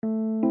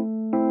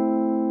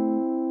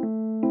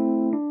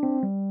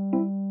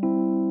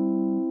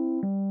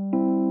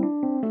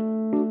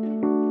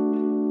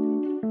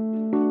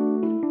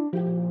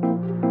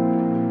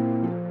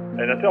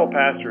And I tell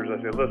pastors, I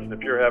say, listen,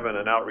 if you're having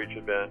an outreach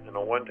event, and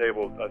on one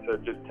table, I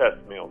said, just test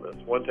me on this.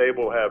 One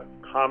table have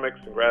comics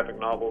and graphic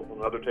novels, on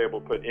another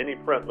table put any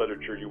print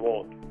literature you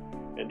want,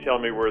 and tell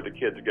me where the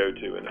kids go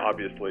to. And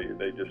obviously,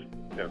 they just,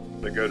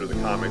 they go to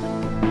the comics.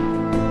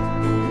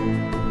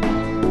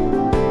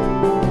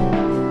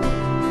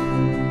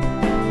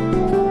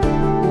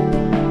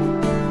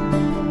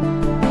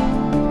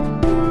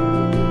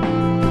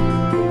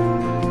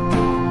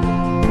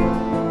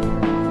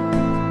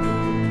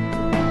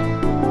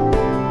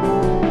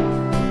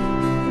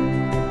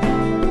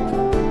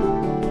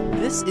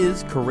 This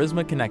is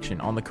Charisma Connection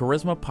on the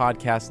Charisma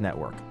Podcast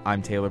Network.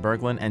 I'm Taylor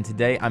Berglund, and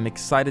today I'm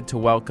excited to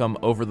welcome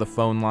over the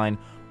phone line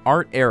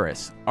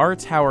Ayris.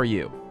 Art, how are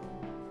you?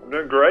 I'm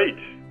doing great.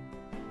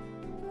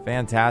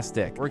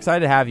 Fantastic. We're excited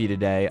to have you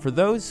today. For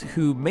those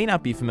who may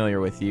not be familiar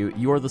with you,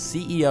 you are the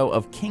CEO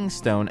of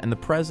Kingstone and the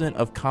president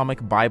of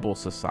Comic Bible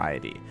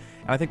Society.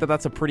 And I think that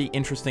that's a pretty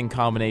interesting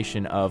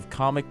combination of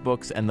comic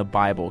books and the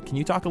Bible. Can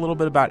you talk a little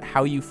bit about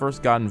how you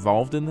first got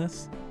involved in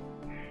this?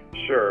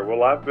 Sure.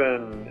 Well, I've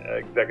been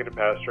executive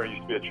pastor. I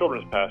used to be a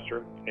children's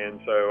pastor, and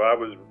so I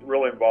was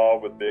really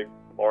involved with big,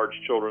 large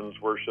children's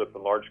worship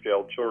and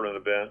large-scale children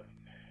events,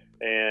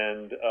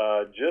 and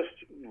just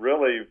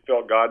really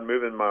felt God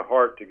move in my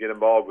heart to get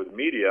involved with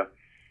media.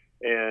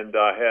 And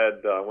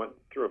I went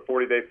through a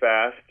 40-day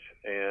fast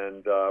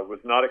and was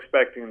not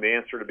expecting the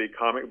answer to be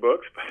comic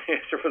books, but the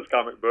answer was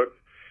comic books.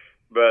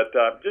 But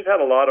just had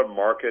a lot of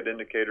market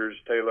indicators,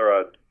 Taylor.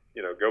 I'd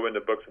go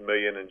into Books A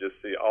Million and just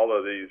see all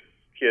of these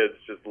kids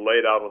just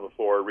laid out on the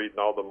floor reading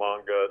all the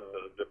manga and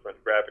the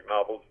different graphic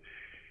novels,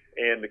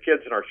 and the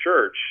kids in our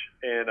church.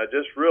 And I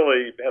just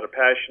really had a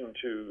passion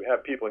to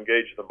have people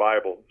engage in the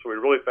Bible. So we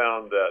really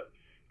found that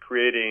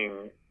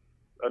creating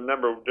a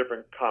number of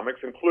different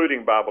comics,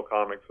 including Bible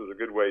comics, was a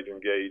good way to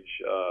engage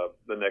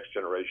the next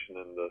generation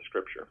in the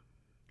Scripture.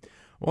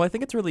 Well, I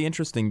think it's really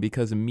interesting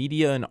because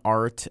media and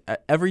art,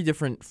 every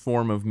different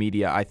form of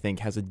media, I think,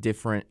 has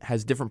different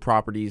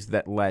properties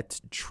that let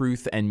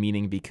truth and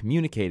meaning be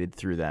communicated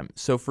through them.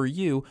 So for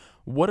you,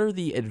 what are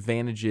the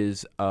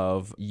advantages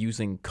of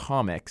using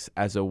comics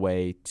as a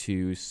way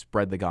to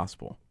spread the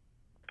gospel?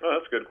 Oh,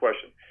 that's a good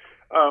question.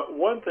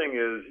 One thing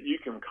is you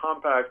can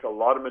compact a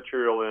lot of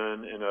material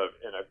in a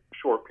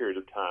short period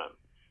of time.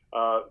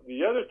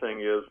 The other thing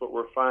is what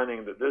we're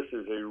finding that this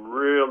is a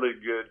really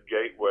good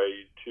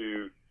gateway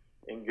to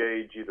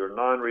engage either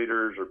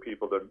non-readers or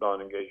people that don't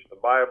engage in the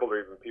Bible,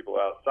 or even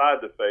people outside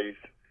the faith,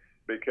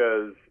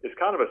 because it's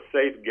kind of a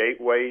safe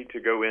gateway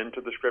to go into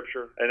the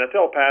Scripture. And I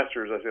tell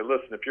pastors, I say,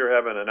 listen, if you're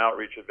having an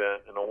outreach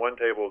event, and on one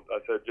table, I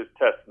said, just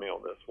test me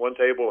on this. One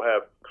table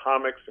have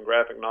comics and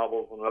graphic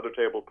novels, on another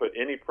table put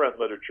any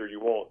print literature you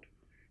want,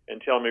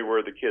 and tell me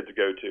where the kids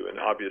go to. And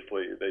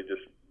obviously, they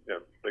just,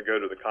 they go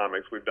to the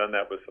comics. We've done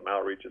that with some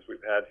outreaches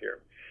we've had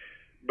here.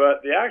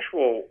 But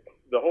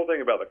the whole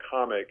thing about the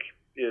comic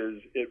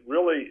is it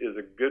really is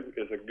a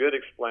good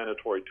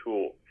explanatory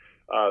tool.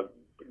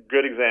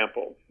 Good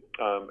example.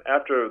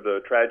 After the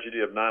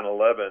tragedy of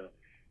 9/11,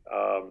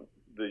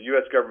 the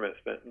U.S. government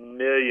spent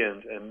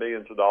millions and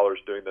millions of dollars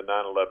doing the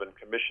 9/11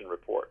 Commission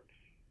report.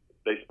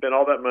 They spent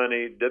all that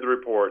money, did the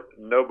report.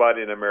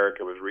 Nobody in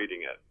America was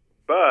reading it.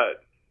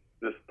 But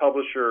this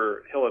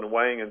publisher, Hill and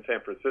Wang in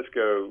San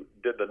Francisco,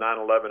 did the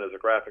 9/11 as a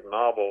graphic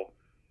novel,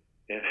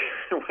 and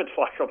it went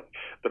like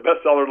the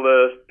bestseller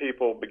list.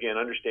 People began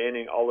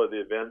understanding all of the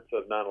events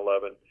of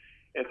 9/11,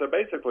 and so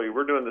basically,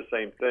 we're doing the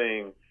same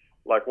thing.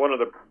 Like one of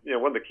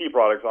the key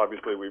products,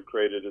 obviously, we've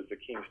created is the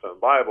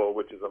Kingstone Bible,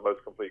 which is the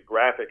most complete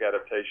graphic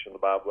adaptation of the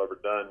Bible ever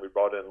done. We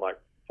brought in like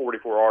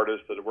 44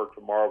 artists that have worked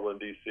for Marvel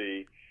and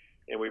DC,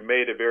 and we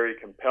made a very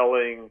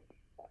compelling,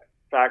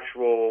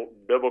 factual,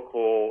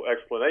 biblical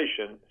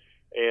explanation.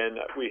 And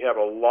we have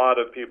a lot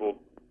of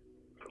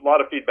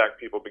feedback,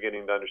 people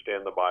beginning to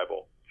understand the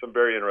Bible. Some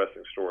very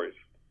interesting stories.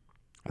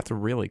 That's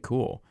really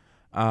cool.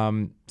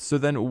 So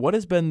then what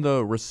has been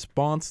the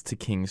response to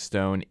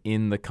Kingstone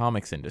in the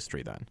comics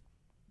industry then?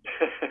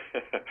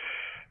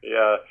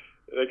 Yeah,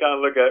 they kind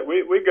of look at it.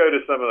 We go to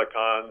some of the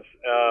cons.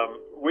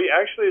 We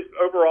actually,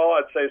 overall,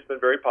 I'd say it's been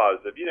very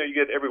positive. You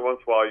get every once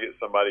in a while, you get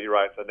somebody who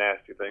writes a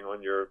nasty thing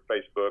on your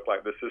Facebook,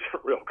 like this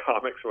isn't real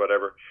comics or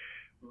whatever.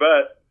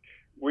 But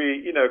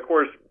we, of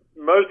course,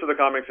 most of the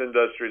comics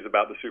industry is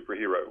about the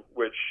superhero,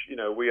 which,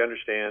 we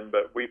understand,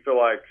 but we feel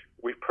like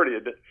we've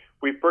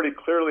pretty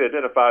clearly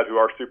identified who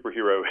our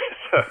superhero is.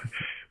 So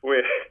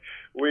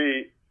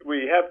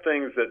we have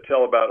things that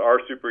tell about our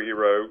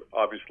superhero,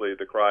 obviously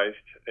the Christ,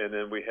 and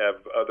then we have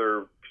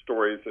other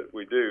stories that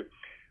we do.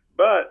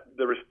 But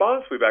the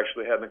response we've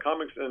actually had in the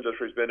comics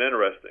industry has been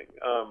interesting.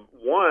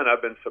 One,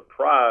 I've been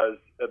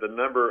surprised at the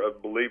number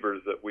of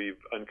believers that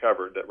we've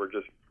uncovered that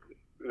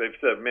they've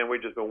said, man,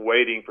 we've just been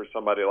waiting for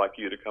somebody like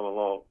you to come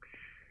along.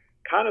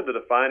 Kind of the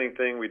defining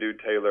thing we do,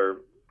 Taylor,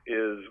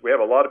 is we have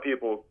a lot of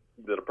people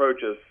that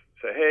approach us,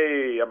 say,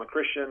 hey, I'm a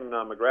Christian,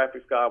 I'm a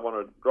graphics guy, I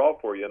want to draw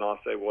for you. And I'll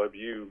say, well, have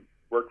you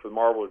worked with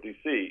Marvel or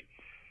DC?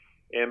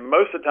 And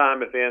most of the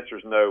time, if the answer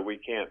is no, we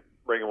can't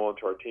bring them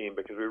onto our team,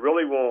 because we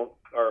really want,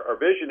 our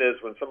vision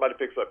is when somebody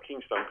picks up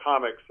Kingstone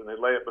Comics and they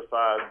lay it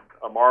beside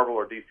a Marvel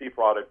or DC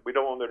product, we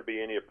don't want there to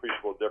be any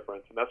appreciable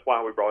difference. And that's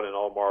why we brought in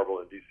all Marvel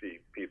and DC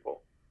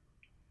people.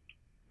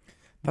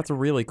 That's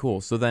really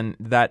cool. So then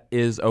that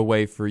is a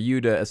way for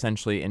you to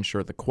essentially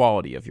ensure the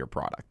quality of your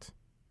product.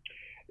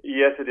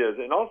 Yes, it is,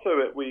 and also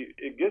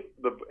it gets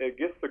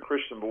the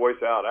Christian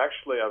voice out.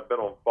 Actually, I've been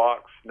on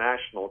Fox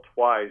National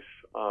twice.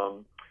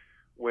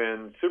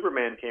 When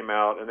Superman came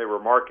out and they were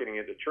marketing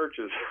it to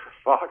churches,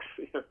 Fox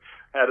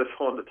had us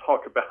on to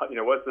talk about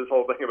what's this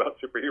whole thing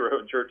about superhero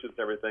in churches and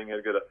everything. Had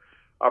a good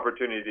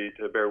opportunity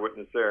to bear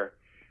witness there.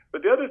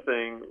 But the other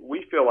thing,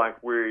 we feel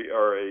like we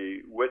are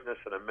a witness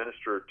and a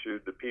minister to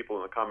the people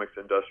in the comics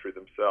industry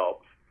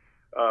themselves.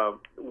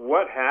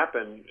 What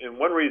happened, and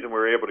one reason we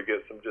were able to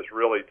get some just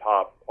really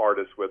top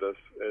artists with us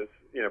is,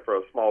 for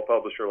a small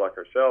publisher like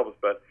ourselves.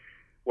 But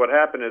what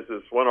happened is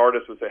this one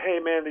artist would say, "Hey,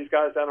 man, these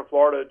guys down in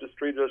Florida just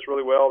treated us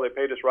really well. They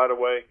paid us right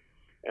away."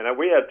 And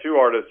we had two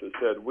artists that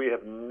said, "We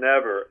have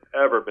never,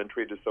 ever been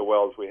treated so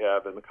well as we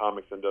have in the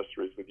comics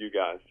industries with you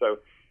guys." So,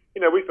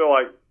 we feel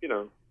like,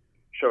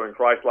 showing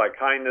Christ-like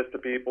kindness to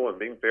people and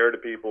being fair to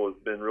people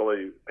has been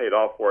really paid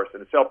off for us,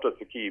 and it's helped us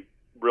to keep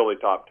really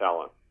top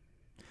talent.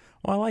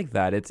 Well, I like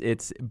that.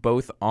 It's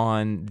both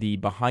on the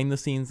behind the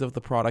scenes of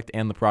the product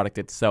and the product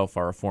itself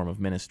are a form of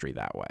ministry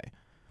that way.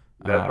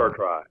 That's our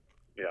try.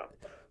 Yeah.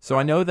 So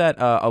I know that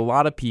a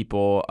lot of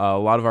people, a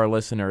lot of our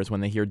listeners, when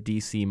they hear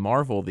DC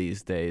Marvel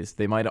these days,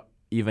 they might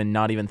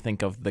not even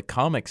think of the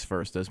comics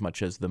first as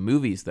much as the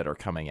movies that are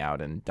coming out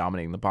and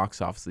dominating the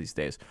box office these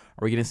days.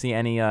 Are we going to see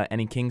any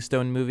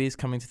Kingstone movies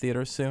coming to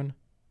theaters soon?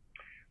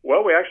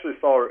 Well, we actually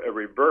saw a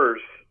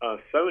reverse.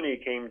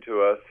 Sony came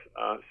to us.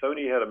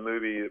 Sony had a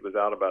movie that was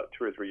out about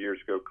 2 or 3 years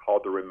ago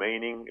called The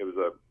Remaining. It was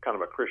a kind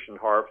of a Christian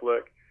horror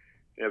flick.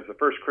 And it was the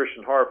first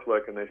Christian horror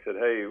flick, and they said,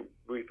 "Hey,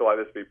 we feel like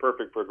this would be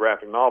perfect for a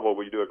graphic novel.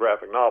 Will you do a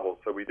graphic novel?"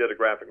 So we did a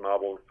graphic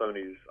novel,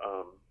 Sony's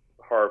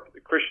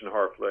Christian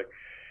horror flick.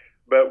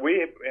 But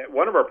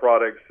one of our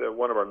products,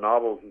 one of our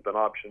novels has been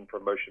optioned for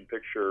motion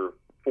picture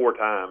 4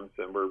 times,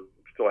 and we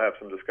still have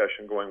some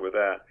discussion going with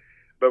that.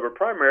 But we're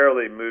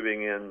primarily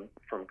moving in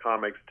from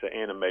comics to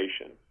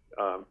animation.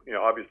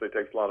 Obviously it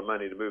takes a lot of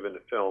money to move into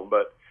film,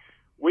 but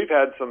we've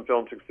had some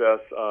film success.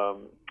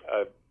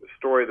 A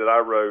story that I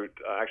wrote,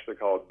 actually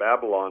called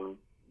Babylon,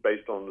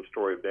 based on the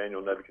story of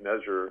Daniel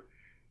Nebuchadnezzar,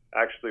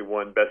 actually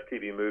won Best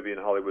TV Movie in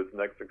Hollywood's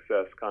Next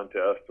Success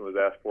contest and was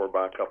asked for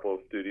by a couple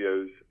of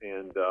studios.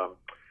 And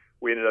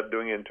we ended up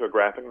doing it into a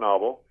graphic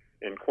novel,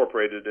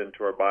 incorporated it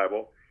into our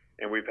Bible.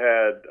 And we've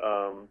had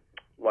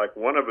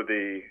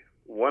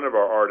one of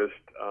our artists,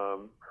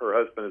 her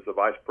husband is the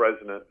vice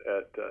president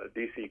at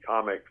DC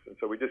Comics, and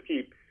so we just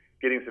keep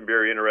getting some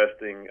very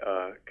interesting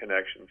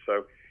connections.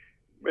 So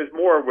it's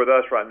more with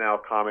us right now,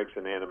 comics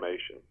and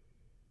animation.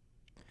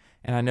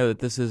 And I know that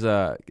this is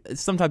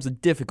sometimes a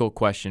difficult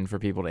question for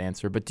people to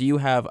answer, but do you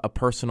have a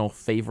personal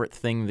favorite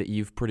thing that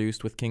you've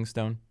produced with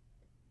Kingstone?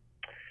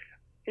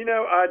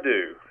 I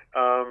do.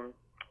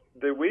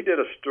 We did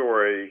a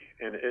story,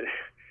 and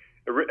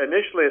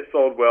initially it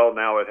sold well.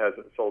 Now it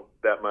hasn't sold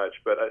that much,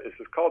 but this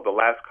is called The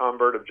Last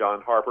Convert of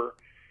John Harper,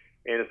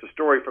 and it's a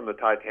story from the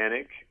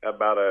Titanic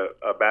about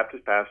a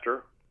Baptist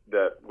pastor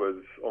that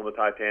was on the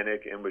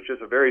Titanic and was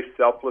just a very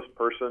selfless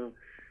person.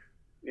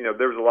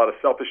 There was a lot of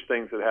selfish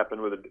things that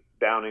happened with the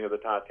downing of the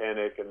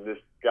Titanic, and this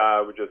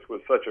guy was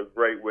such a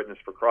great witness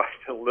for Christ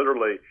and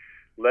literally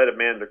led a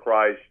man to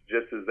Christ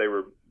just as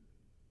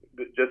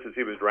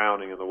he was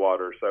drowning in the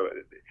water. So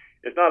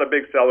it's not a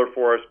big seller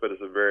for us, but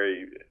it's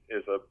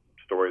a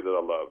story that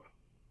I love.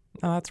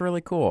 Oh, that's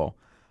really cool.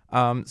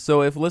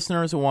 So if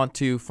listeners want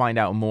to find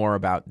out more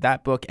about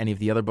that book, any of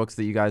the other books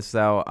that you guys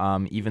sell,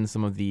 even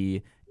some of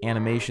the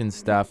animation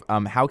stuff,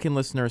 how can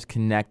listeners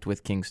connect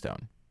with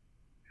Kingstone?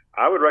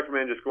 I would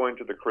recommend just going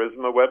to the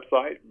Charisma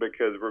website,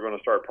 because we're going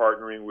to start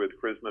partnering with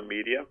Charisma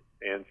Media.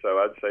 And so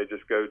I'd say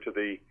just go to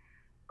the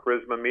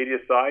Charisma Media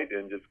site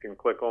and just can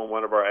click on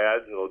one of our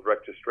ads. It'll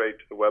direct you straight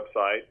to the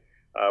website.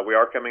 We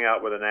are coming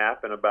out with an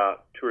app in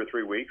about 2 or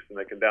 3 weeks, and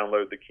they can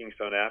download the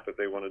Kingstone app if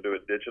they want to do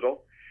it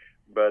digital.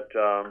 But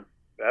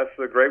that's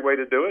a great way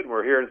to do it.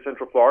 We're here in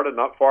Central Florida,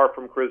 not far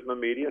from Charisma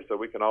Media, so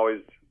we can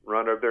always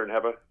run over there and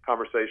have a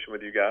conversation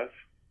with you guys.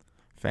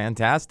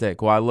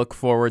 Fantastic. Well, I look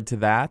forward to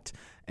that.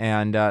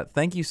 And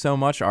thank you so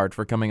much, Art,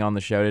 for coming on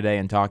the show today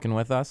and talking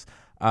with us.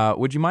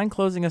 Would you mind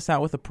closing us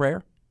out with a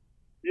prayer?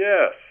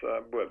 Yes.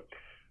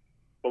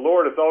 Well,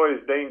 Lord, it's always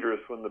dangerous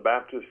when the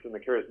Baptists and the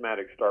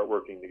Charismatics start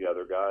working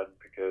together, God,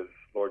 because,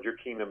 Lord, your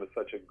kingdom is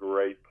such a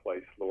great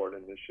place, Lord,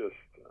 and it's just,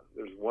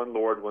 there's one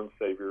Lord, one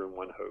Savior, and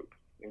one hope.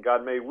 And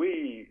God, may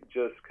we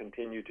just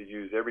continue to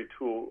use every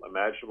tool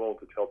imaginable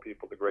to tell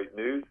people the great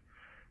news.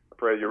 I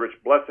pray your rich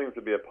blessings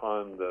to be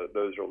upon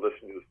those who are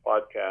listening to this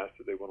podcast,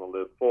 that they want to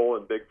live full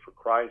and big for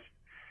Christ.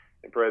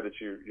 And pray that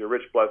your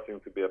rich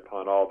blessings to be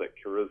upon all that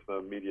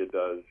Charisma Media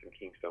does and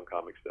Kingstone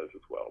Comics does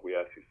as well. We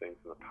ask these things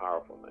in the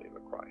powerful name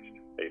of Christ.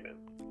 Amen.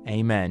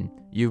 Amen.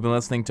 You've been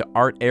listening to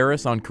Art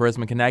Ayris on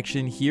Charisma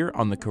Connection here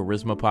on the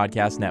Charisma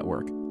Podcast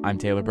Network. I'm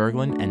Taylor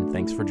Berglund, and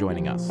thanks for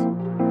joining us.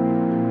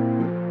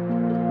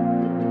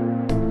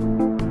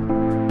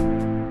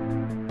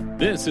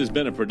 This has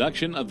been a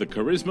production of the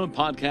Charisma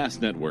Podcast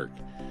Network.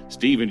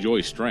 Steve and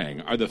Joy Strang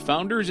are the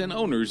founders and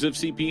owners of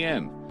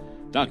CPN.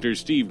 Dr.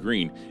 Steve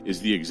Green is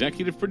the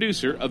executive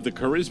producer of the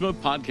Charisma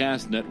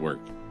Podcast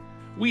Network.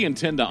 We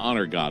intend to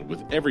honor God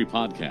with every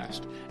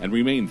podcast and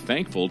remain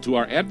thankful to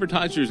our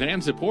advertisers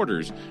and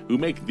supporters who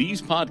make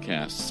these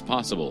podcasts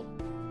possible.